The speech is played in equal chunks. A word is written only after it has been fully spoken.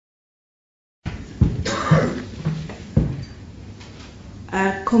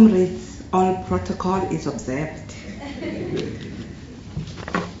Comrades, all protocol is observed.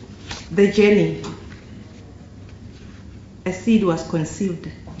 The journey. A seed was conceived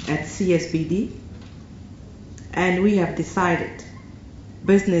at CSBD, and we have decided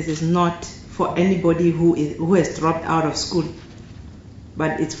business is not for anybody who has dropped out of school,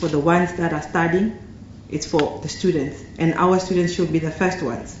 but it's for the ones that are studying, it's for the students, and our students should be the first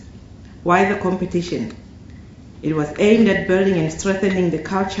ones. Why the competition? It was aimed at building and strengthening the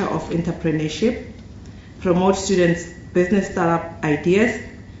culture of entrepreneurship, promote students' business startup ideas,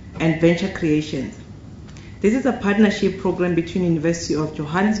 and venture creations. This is a partnership program between University of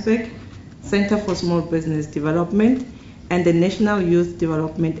Johannesburg, Center for Small Business Development, and the National Youth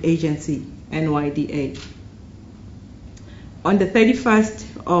Development Agency, NYDA. On the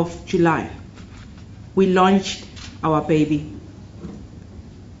 31st of July, we launched our baby.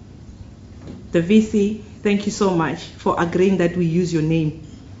 The VC, thank you so much for agreeing that we use your name,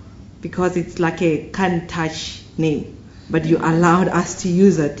 because it's like a can't touch name, but you allowed us to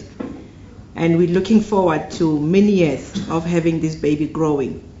use it. And we're looking forward to many years of having this baby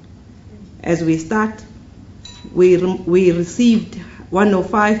growing. As we start, we received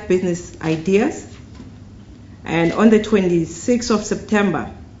 105 business ideas, and on the 26th of September,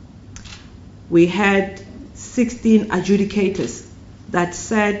 we had 16 adjudicators that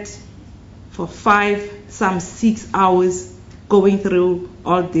sat for 6 hours going through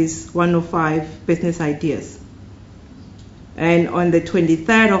all these 105 business ideas. And on the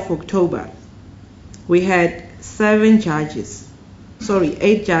 23rd of October, we had 8 judges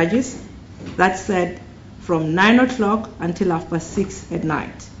that sat from 9 o'clock until 6 at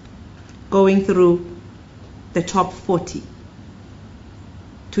night, going through the top 40.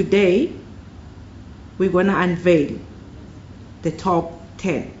 Today, we're going to unveil the top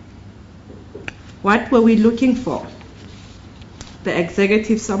 10. What were we looking for? The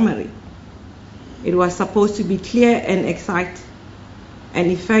executive summary. It was supposed to be clear and excite, an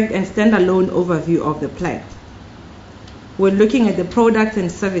effect and standalone overview of the plan. We're looking at the products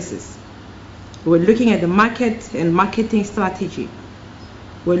and services. We're looking at the market and marketing strategy.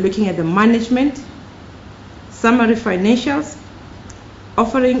 We're looking at the management, summary financials,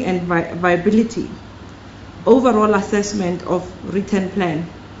 offering and viability, overall assessment of written plan.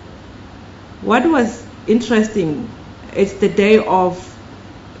 What was interesting is the day of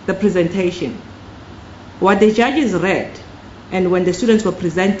the presentation. What the judges read and when the students were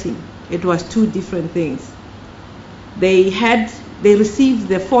presenting, it was two different things. They received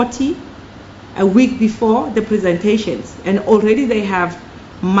the 40 a week before the presentations, and already they have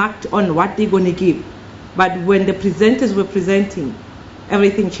marked on what they're going to give. But when the presenters were presenting,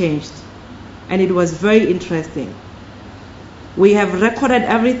 everything changed, and it was very interesting. We have recorded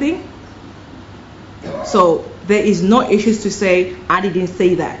everything, so there is no issues to say, I didn't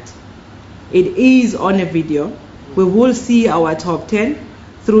say that. It is on a video. We will see our top 10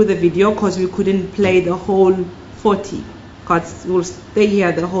 through the video, because we couldn't play the whole 40, because we'll stay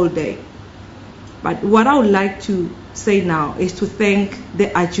here the whole day. But what I would like to say now is to thank the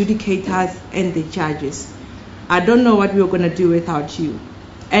adjudicators and the judges. I don't know what we were going to do without you.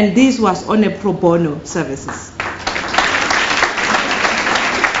 And this was on a pro bono services.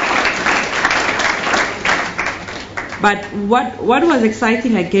 But what was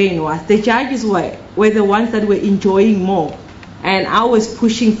exciting again was the judges were the ones that were enjoying more. And I was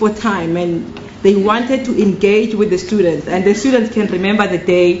pushing for time, and they wanted to engage with the students. And the students can remember the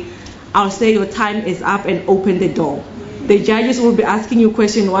day I'll say your time is up and open the door. The judges will be asking you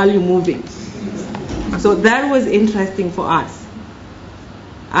questions while you're moving. So that was interesting for us.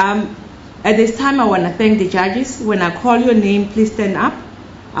 At this time, I want to thank the judges. When I call your name, please stand up.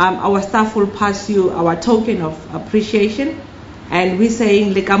 Our staff will pass you our token of appreciation. And we're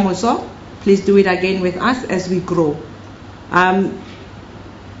saying, Lekamoso, please do it again with us as we grow.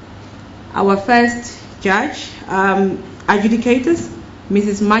 Our first judge, adjudicators,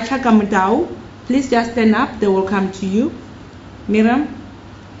 Mrs. Machaka Mutau, please just stand up. They will come to you. Miriam,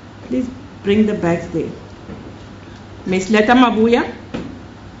 please bring the bags there. Ms. Leta Mabuya,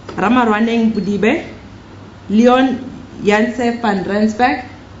 Ramarwaneng Budibe, Leon Janse van Rensberg,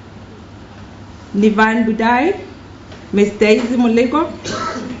 Nivan Budai, Ms. Daisy Moleko,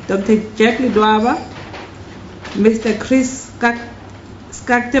 Dr. Jack Ludwaba, Mr. Chris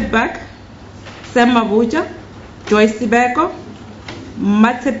Skakteback, Sam Mabuja, Joyce Sibeko,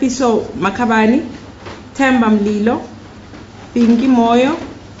 Matsepiso Makabani, Temba Mlilo, Pinky Moyo,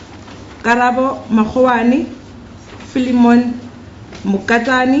 Karabo Mahowani, Philemon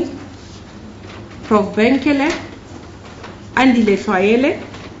Mukatani, Prof. Benkele, Andy Lefayele,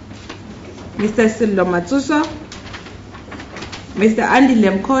 Mr. Silo Matsuso, Mr. Andy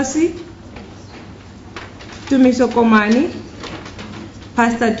Lemkosi, Tumiso Komani,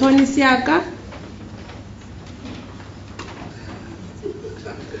 Pastor Tony Siaka,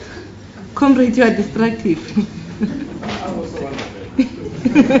 Comrade, you are distractive.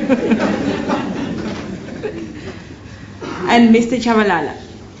 And Mr. Chabalala.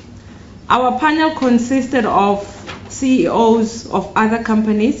 Our panel consisted of CEOs of other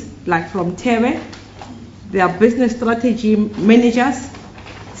companies, like from Tewe, their business strategy managers,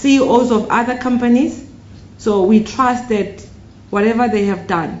 CEOs of other companies. So we trust that whatever they have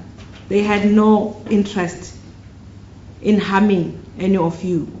done, they had no interest in harming any of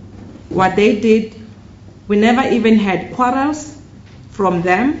you. What they did, we never even had quarrels from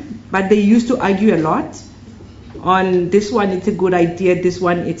them, but they used to argue a lot on this one, it's a good idea, this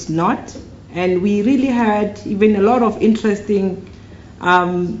one, it's not. And we really had even a lot of interesting,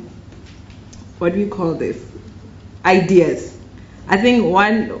 what do you call this, ideas. I think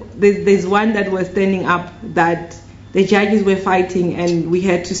there's one that was standing up that the judges were fighting and we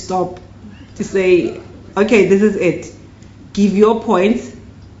had to stop to say, okay, this is it. Give your points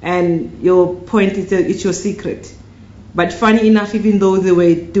and your point is your secret. But funny enough, even though they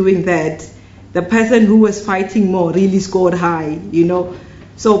were doing that, the person who was fighting more really scored high, you know.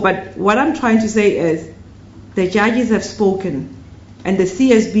 So, but what I'm trying to say is the judges have spoken and the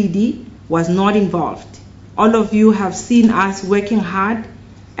CSBD was not involved. All of you have seen us working hard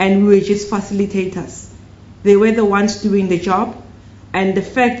and we were just facilitators. They were the ones doing the job, and the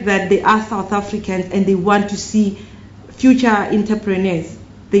fact that they are South Africans and they want to see future entrepreneurs,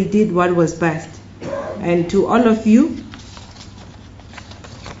 they did what was best. And to all of you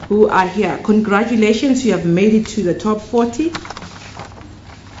who are here, congratulations, you have made it to the top 40.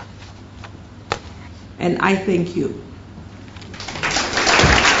 And I thank you.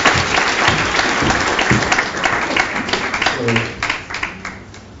 So,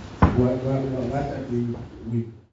 what we